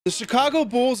The Chicago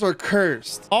Bulls are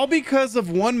cursed, all because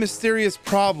of one mysterious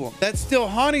problem that's still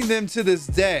haunting them to this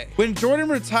day. When Jordan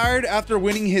retired after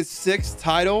winning his 6th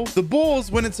title, the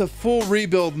Bulls went into full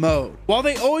rebuild mode. While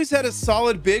they always had a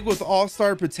solid big with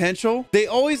all-star potential, they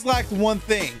always lacked one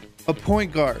thing: a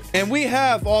point guard. And we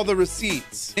have all the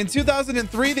receipts. In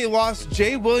 2003, they lost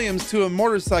Jay Williams to a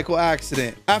motorcycle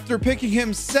accident after picking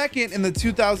him 2nd in the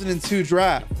 2002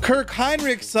 draft. Kirk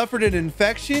Hinrich suffered an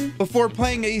infection before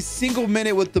playing a single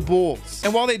minute with the Bulls.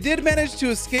 And while they did manage to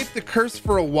escape the curse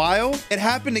for a while, it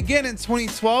happened again in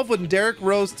 2012 when Derrick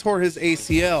Rose tore his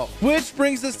ACL. Which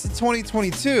brings us to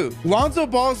 2022. Lonzo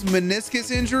Ball's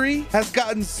meniscus injury has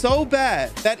gotten so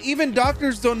bad that even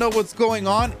doctors don't know what's going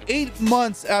on 8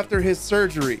 months after his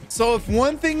surgery. So if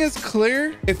one thing is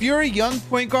clear, if you're a young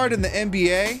point guard in the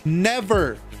NBA,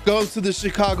 never go to the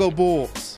Chicago Bulls.